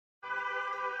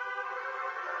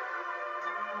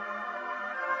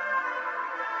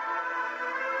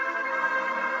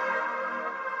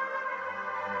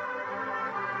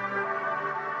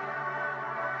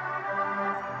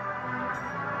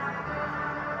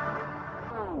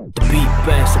The beat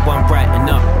bang, so I'm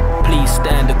writing up. Please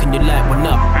stand up, can you light one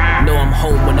up? Know I'm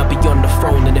home when I be on the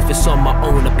throne, and if it's on my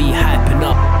own, I be hyping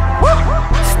up.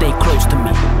 Stay close to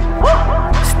me.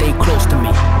 Stay close to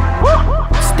me.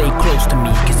 Stay close to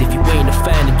me, cause if you ain't a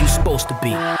fan, then you supposed to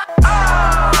be.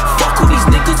 Fuck all these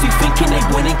niggas who thinking they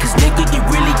winning, cause nigga, you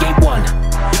really ain't one.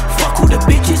 Fuck all the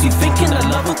bitches who thinking I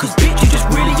love them, cause bitch, you just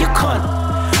really a cunt.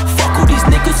 Fuck all these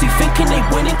niggas who thinking they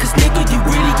winning, cause nigga, you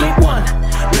really ain't one.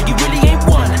 No, you really ain't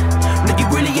one. No, you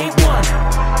really ain't one.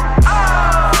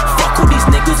 Fuck all these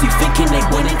niggas who thinking they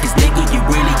winning, cause nigga, you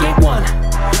really ain't one.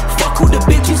 Fuck all the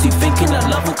bitches who thinking I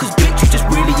love them, cause bitch, you just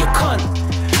really a cunt.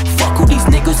 Fuck all these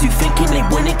niggas who thinking they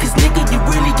winning, cause nigga, you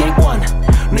really ain't one.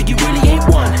 No, you really ain't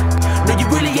one. No, you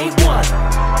really ain't one.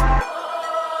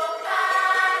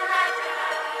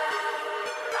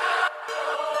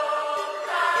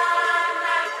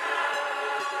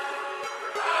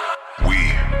 We,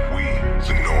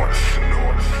 the North.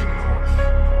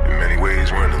 In many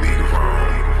ways, we're in the league of our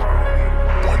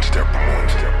own. One step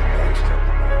removed,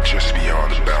 just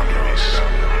beyond the boundaries.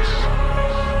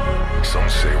 Some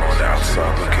say we're on the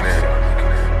outside looking in,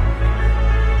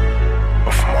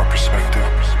 but from our perspective,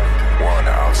 we're on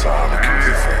the outside